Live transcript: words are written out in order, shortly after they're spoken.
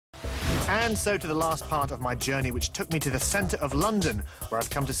And so to the last part of my journey, which took me to the centre of London, where I've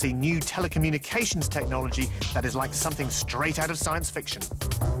come to see new telecommunications technology that is like something straight out of science fiction.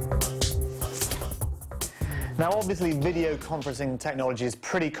 Now, obviously, video conferencing technology is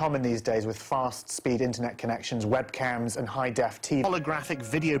pretty common these days with fast-speed internet connections, webcams and high-def TV. Holographic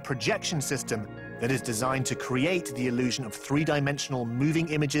video projection system that is designed to create the illusion of three-dimensional moving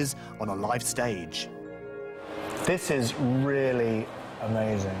images on a live stage. This is really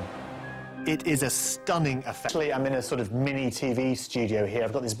amazing. It is a stunning effect. Actually, I'm in a sort of mini TV studio here.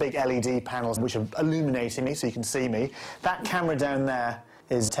 I've got these big LED panels which are illuminating me so you can see me. That camera down there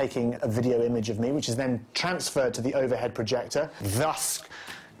is taking a video image of me, which is then transferred to the overhead projector, thus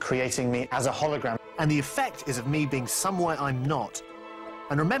creating me as a hologram. And the effect is of me being somewhere I'm not.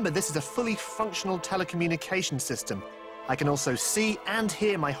 And remember, this is a fully functional telecommunication system. I can also see and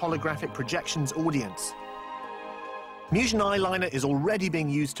hear my holographic projection's audience. Musion Eyeliner is already being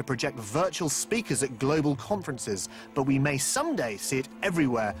used to project virtual speakers at global conferences, but we may someday see it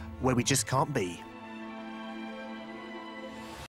everywhere where we just can't be.